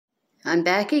I'm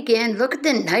back again. Look at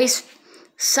the nice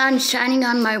sun shining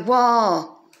on my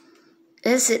wall.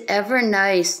 Is it ever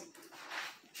nice?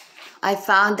 I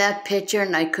found that picture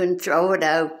and I couldn't throw it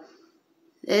out.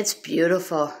 It's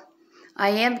beautiful. I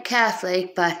am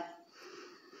Catholic, but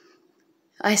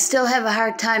I still have a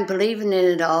hard time believing in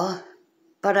it all.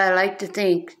 But I like to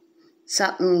think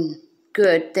something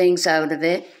good things out of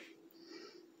it.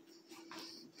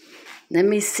 Let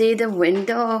me see the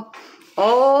window.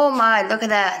 Oh my, look at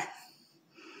that.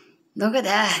 Look at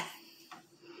that.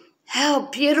 How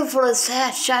beautiful is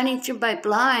that shining through my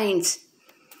blinds?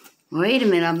 Wait a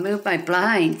minute, I'll move my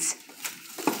blinds.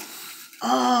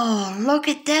 Oh, look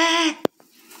at that.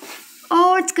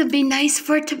 Oh, it's going to be nice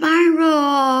for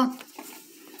tomorrow.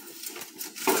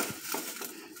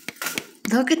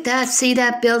 Look at that. See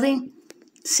that building?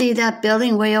 See that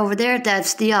building way over there?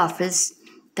 That's the office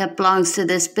that belongs to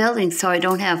this building, so I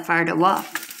don't have far to walk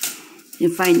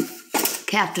if I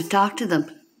have to talk to them.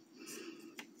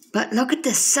 But look at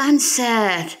the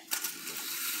sunset.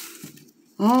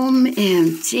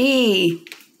 OMG.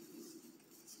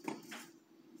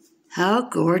 How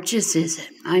gorgeous is it?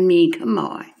 I mean, come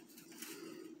on.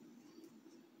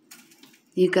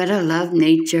 You gotta love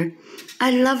nature.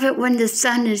 I love it when the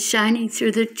sun is shining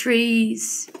through the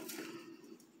trees.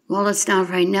 Well, it's not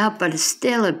right now, but it's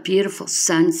still a beautiful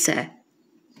sunset.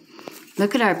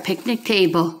 Look at our picnic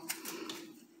table.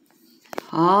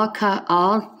 All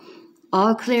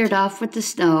cleared off with the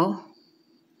snow.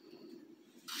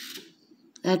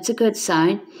 That's a good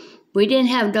sign. We didn't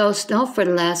have no snow for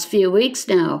the last few weeks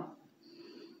now.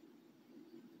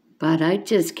 But I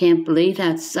just can't believe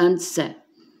that sunset.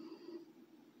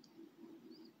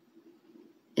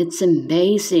 It's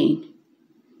amazing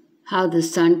how the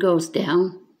sun goes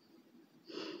down.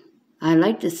 I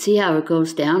like to see how it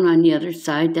goes down on the other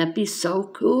side. That'd be so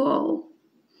cool.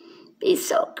 Be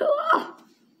so cool.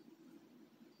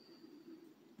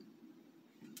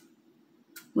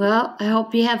 Well, I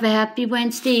hope you have a happy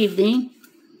Wednesday evening.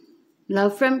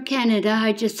 Love from Canada.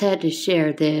 I just had to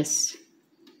share this.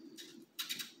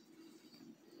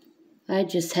 I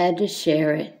just had to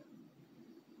share it.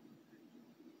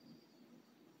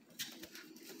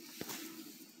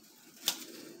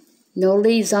 No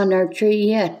leaves on our tree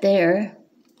yet there.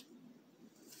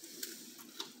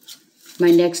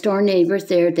 My next door neighbors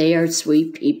there, they are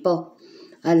sweet people.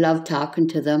 I love talking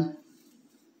to them.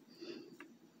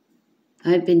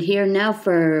 I've been here now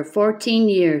for 14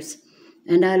 years,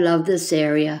 and I love this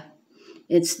area.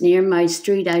 It's near my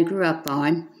street I grew up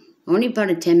on, only about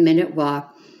a 10-minute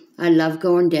walk. I love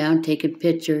going down, taking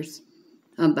pictures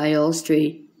on my old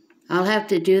street. I'll have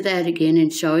to do that again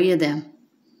and show you them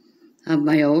of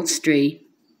my old street.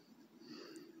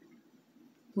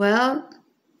 Well,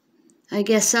 I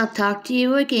guess I'll talk to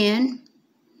you again.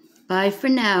 Bye for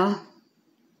now.